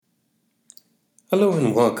Hello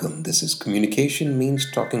and welcome. This is Communication Means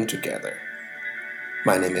Talking Together.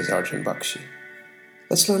 My name is Arjun Bakshi.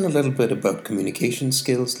 Let's learn a little bit about communication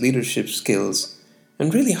skills, leadership skills,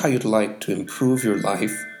 and really how you'd like to improve your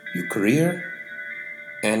life, your career,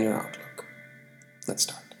 and your outlook. Let's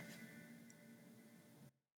start.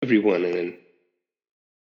 Everyone, and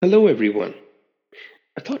hello, everyone.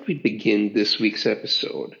 I thought we'd begin this week's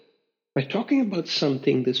episode by talking about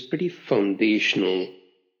something that's pretty foundational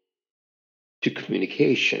to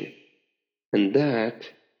communication, and that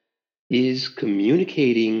is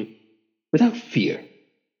communicating without fear.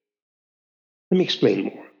 Let me explain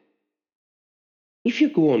more. If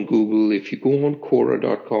you go on Google, if you go on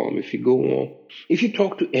Quora.com, if you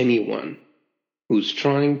talk to anyone who's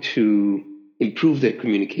trying to improve their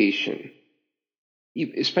communication,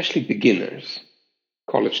 especially beginners,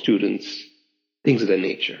 college students, things of that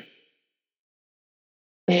nature,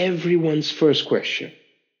 everyone's first question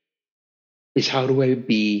is, how do I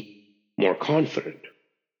be more confident?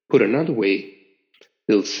 Put another way,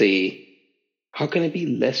 they'll say, how can I be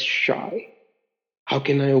less shy? How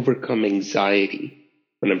can I overcome anxiety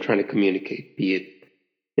when I'm trying to communicate, be it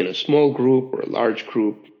in a small group or a large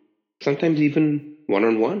group, sometimes even one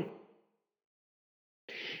on one?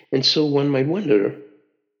 And so one might wonder,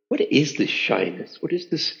 what is this shyness? What is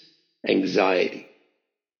this anxiety?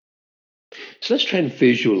 So let's try and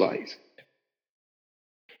visualize.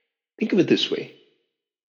 Think of it this way.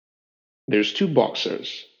 There's two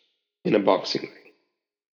boxers in a boxing ring.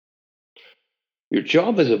 Your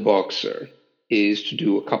job as a boxer is to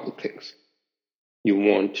do a couple things. You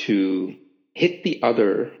want to hit the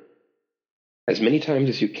other as many times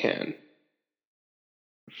as you can,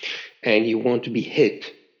 and you want to be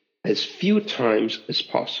hit as few times as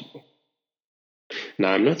possible.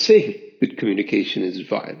 Now, I'm not saying that communication is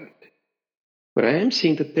violent, but I am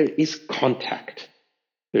saying that there is contact.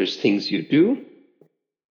 There's things you do,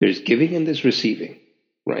 there's giving and there's receiving,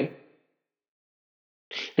 right?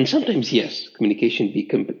 And sometimes, yes, communication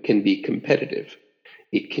can be competitive.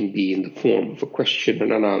 It can be in the form of a question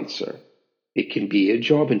and an answer. It can be a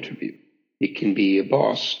job interview. It can be a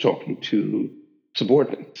boss talking to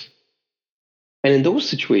subordinates. And in those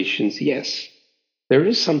situations, yes, there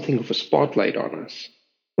is something of a spotlight on us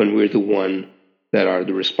when we're the one that are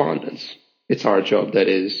the respondents. It's our job, that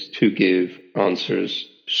is, to give answers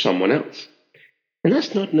to someone else. And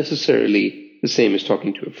that's not necessarily the same as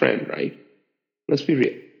talking to a friend, right? Let's be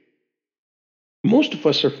real. Most of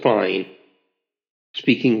us are fine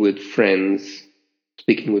speaking with friends,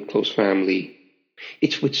 speaking with close family.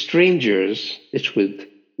 It's with strangers, it's with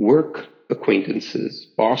work acquaintances,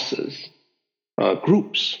 bosses,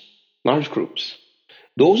 groups, large groups.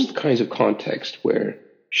 Those are the kinds of context where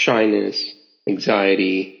shyness,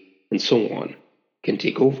 anxiety, and so on can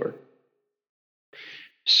take over.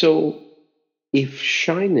 So, if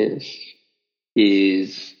shyness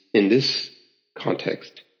is, in this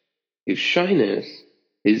context, if shyness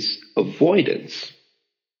is avoidance,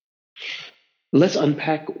 let's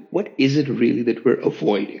unpack, what is it really that we're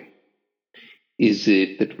avoiding? Is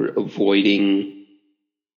it that we're avoiding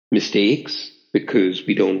mistakes because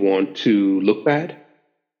we don't want to look bad?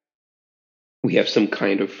 We have some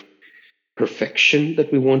kind of perfection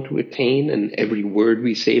that we want to attain, and every word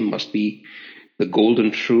we say must be the golden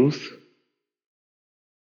truth.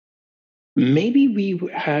 Maybe we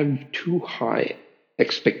have too high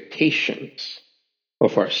expectations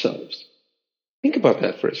of ourselves. Think about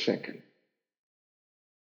that for a second.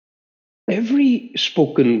 Every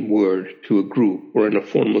spoken word to a group or in a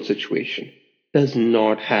formal situation does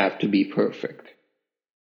not have to be perfect.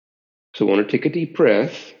 So, want to take a deep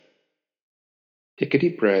breath? Take a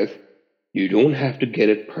deep breath. You don't have to get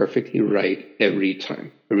it perfectly right every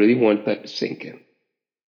time. I really want that to sink in.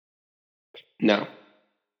 Now,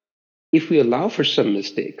 if we allow for some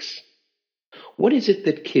mistakes, what is it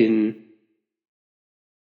that can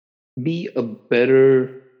be a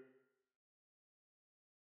better,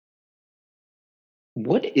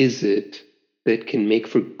 what is it that can make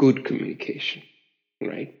for good communication,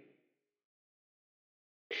 right?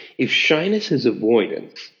 If shyness is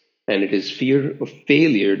avoidance, and it is fear of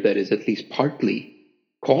failure that is at least partly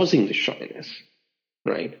causing the shyness,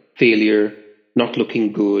 right? Failure, not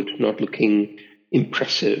looking good, not looking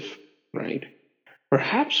impressive, right?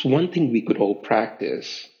 Perhaps one thing we could all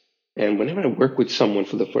practice, and whenever I work with someone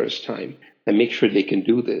for the first time, I make sure they can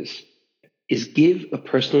do this, is give a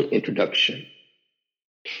personal introduction.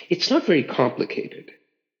 It's not very complicated.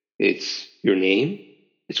 It's your name,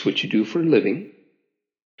 it's what you do for a living,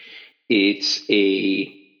 it's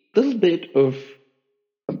a little bit of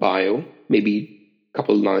a bio, maybe a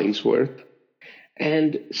couple lines worth,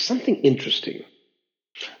 and something interesting.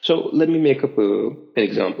 So let me make up an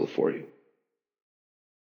example for you.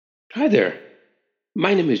 Hi there.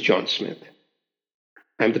 My name is John Smith.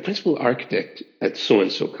 I'm the principal architect at so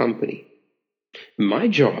and so company. My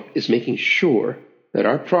job is making sure that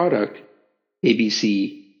our product,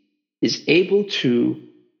 ABC, is able to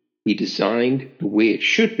be designed the way it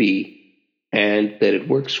should be and that it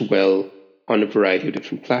works well on a variety of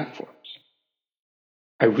different platforms.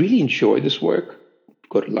 I really enjoy this work. I've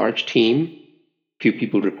got a large team, few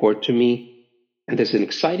people report to me, and there's an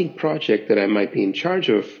exciting project that I might be in charge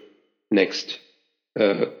of next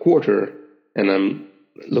quarter, and I'm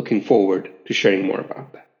looking forward to sharing more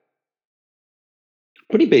about that.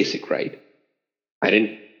 Pretty basic, right? I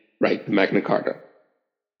didn't write the Magna Carta.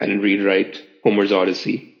 I didn't rewrite Homer's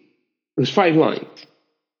Odyssey. It was 5 lines.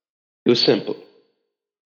 It was simple.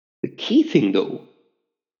 The key thing, though,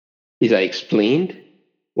 is I explained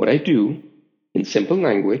what I do in simple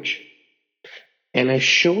language, and I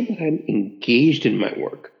showed that I'm engaged in my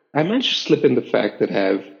work. I managed to slip in the fact that I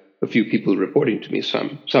have a few people reporting to me,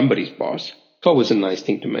 somebody's boss. It's always a nice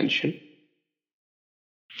thing to mention.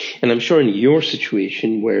 And I'm sure in your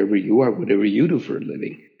situation, wherever you are, whatever you do for a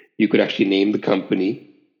living, you could actually name the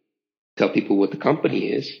company, tell people what the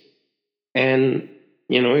company is, and,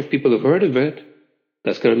 if people have heard of it,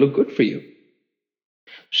 that's going to look good for you.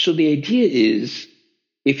 So the idea is,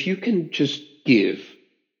 if you can just give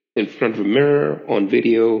in front of a mirror, on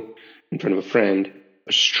video, in front of a friend,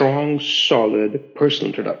 a strong, solid personal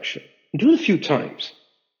introduction. Do it a few times,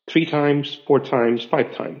 3 times, 4 times,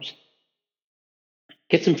 5 times.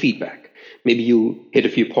 Get some feedback. Maybe you hit a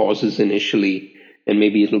few pauses initially, and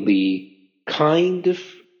maybe it'll be kind of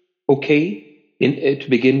okay to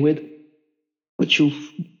begin with.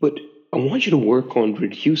 But I want you to work on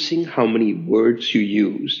reducing how many words you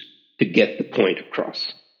use to get the point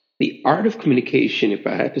across. The art of communication, if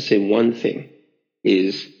I had to say one thing,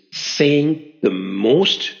 is saying the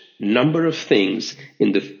most number of things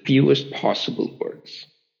in the fewest possible words.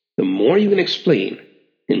 The more you can explain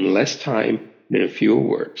in less time and in fewer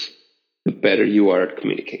words, the better you are at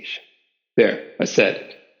communication. There, I said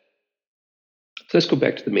it. So let's go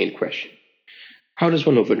back to the main question. How does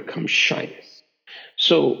one overcome shyness?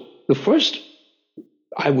 So the first,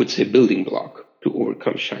 I would say, building block to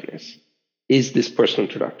overcome shyness is this personal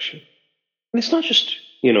introduction. And it's not just,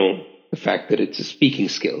 the fact that it's a speaking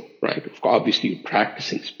skill, right? Obviously, you're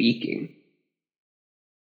practicing speaking.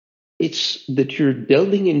 It's that you're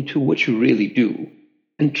delving into what you really do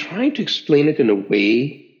and trying to explain it in a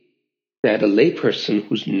way that a layperson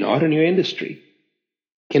who's not in your industry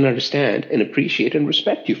can understand and appreciate and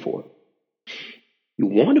respect you for. You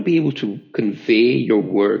want to be able to convey your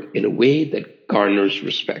work in a way that garners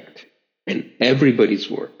respect, and everybody's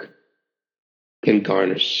work can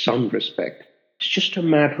garner some respect. It's just a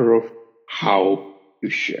matter of how you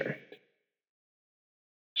share it.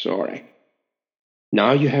 So, all right.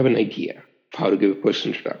 Now you have an idea of how to give a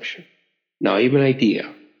personal introduction. Now you have an idea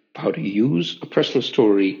of how to use a personal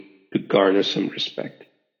story to garner some respect.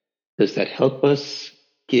 Does that help us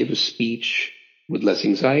give a speech with less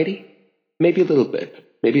anxiety? Maybe a little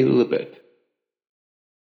bit.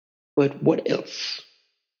 But what else?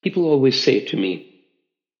 People always say to me,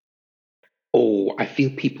 oh, I feel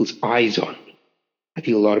people's eyes on me. I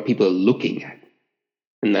feel a lot of people are looking at me.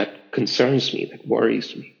 And that concerns me, that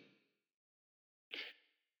worries me.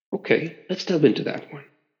 Okay, let's delve into that one.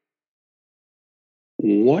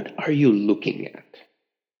 What are you looking at?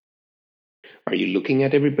 Are you looking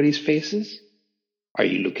at everybody's faces? Are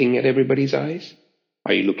you looking at everybody's eyes?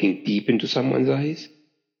 Are you looking deep into someone's eyes?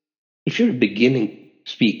 If you're a beginning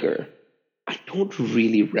speaker, I don't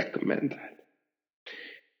really recommend that.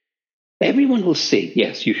 Everyone will say,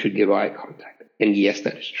 yes, you should give eye contact. And yes,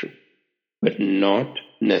 that is true. But not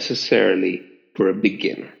necessarily for a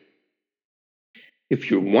beginner. If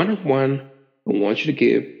you're one-on-one, I want you to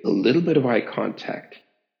give a little bit of eye contact.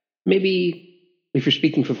 Maybe if you're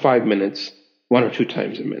speaking for 5 minutes, 1 or 2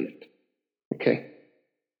 times a minute. Okay?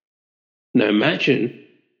 Now imagine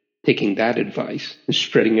taking that advice and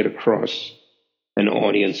spreading it across an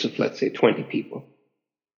audience of, let's say, 20 people.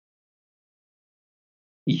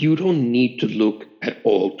 You don't need to look at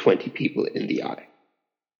all 20 people in the eye.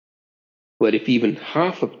 But if even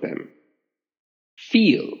half of them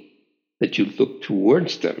feel that you look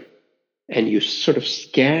towards them and you sort of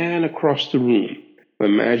scan across the room,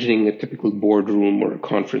 imagining a typical boardroom or a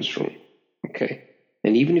conference room, okay?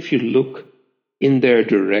 And even if you look in their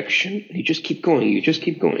direction, you just keep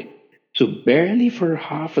going. So barely for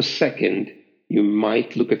half a second, you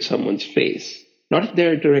might look at someone's face. Not if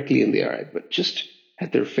they're directly in the eye, but just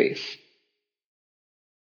at their face.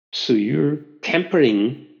 So you're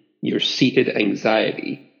tempering your seated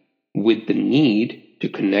anxiety with the need to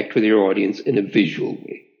connect with your audience in a visual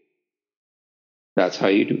way. That's how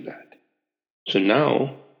you do that. So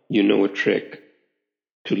now you know a trick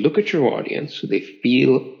to look at your audience so they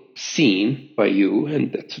feel seen by you,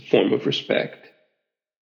 and that's a form of respect,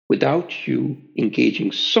 without you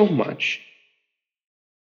engaging so much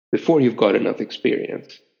before you've got enough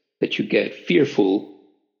experience that you get fearful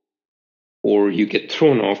or you get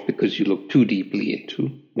thrown off because you look too deeply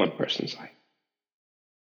into one person's eye.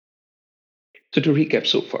 So to recap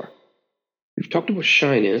so far, we've talked about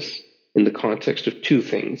shyness in the context of two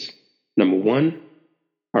things. Number one,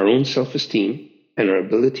 our own self-esteem and our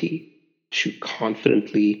ability to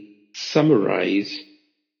confidently summarize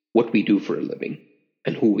what we do for a living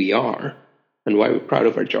and who we are and why we're proud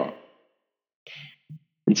of our job.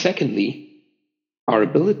 And secondly, our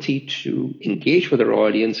ability to engage with our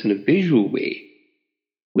audience in a visual way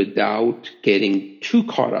without getting too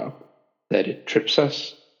caught up that it trips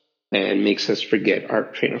us and makes us forget our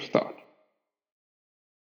train of thought.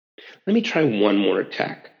 Let me try one more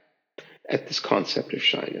attack at this concept of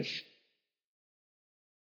shyness.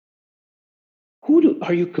 Who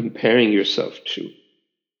are you comparing yourself to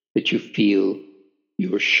that you feel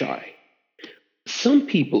you are shy? Some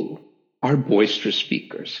people are boisterous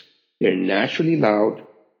speakers. They're naturally loud.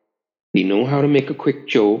 They know how to make a quick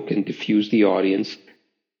joke and diffuse the audience.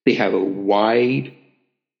 They have a wide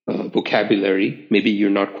vocabulary. Maybe you're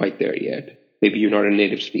not quite there yet. Maybe you're not a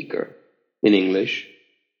native speaker in English.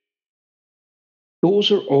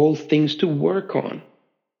 Those are all things to work on.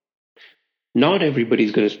 Not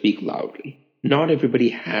everybody's going to speak loudly. Not everybody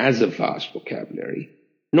has a vast vocabulary,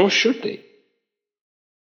 nor should they.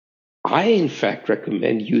 I, in fact,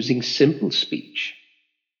 recommend using simple speech,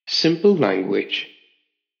 simple language,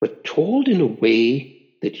 but told in a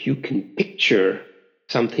way that you can picture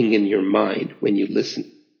something in your mind when you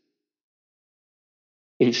listen.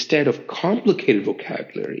 Instead of complicated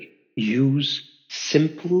vocabulary, use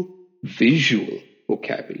simple visual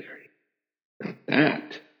vocabulary. Now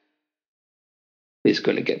that is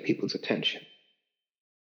going to get people's attention.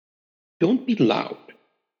 Don't be loud,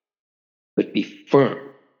 but be firm.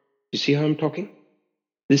 You see how I'm talking?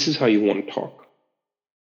 This is how you want to talk.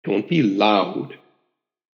 Don't be loud.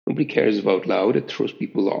 Nobody cares about loud. It throws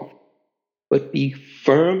people off. But be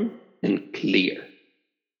firm and clear.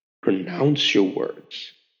 Pronounce your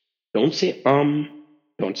words. Don't say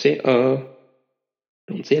don't say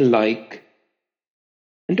don't say like,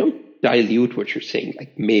 and don't dilute what you're saying,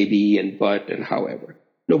 like maybe and but and however.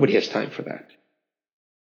 Nobody has time for that.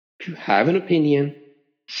 If you have an opinion,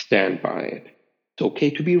 stand by it. It's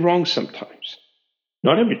okay to be wrong sometimes.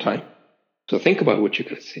 Not every time. So think about what you're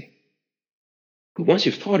going to say. But once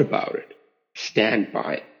you've thought about it, stand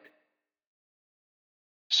by it.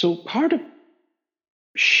 So part of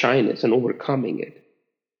shyness and overcoming it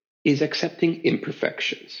is accepting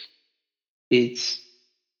imperfections. It's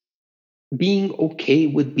being okay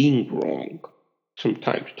with being wrong from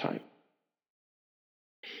time to time.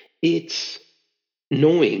 It's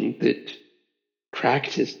knowing that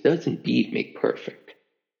practice does indeed make perfect.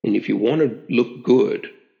 And if you want to look good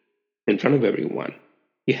in front of everyone,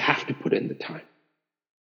 you have to put in the time.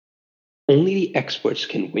 Only the experts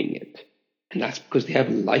can wing it. And that's because they have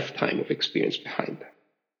a lifetime of experience behind them.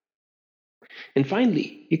 And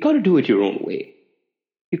finally, you got to do it your own way.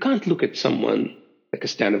 You can't look at someone like a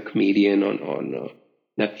stand-up comedian on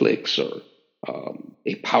Netflix or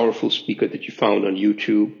a powerful speaker that you found on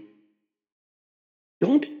YouTube.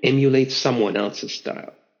 Don't emulate someone else's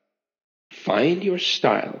style. Find your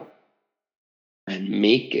style and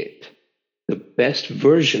make it the best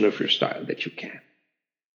version of your style that you can.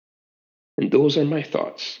 And those are my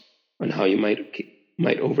thoughts on how you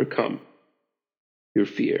might overcome your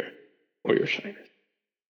fear or your shyness.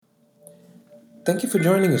 Thank you for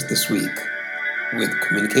joining us this week with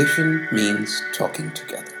Communication Means Talking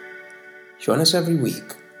Together. Join us every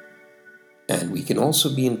week, and we can also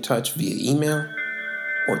be in touch via email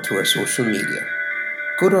or through our social media.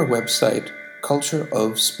 Go to our website,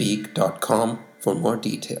 cultureofspeak.com, for more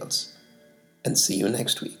details. And see you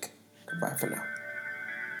next week. Goodbye for now.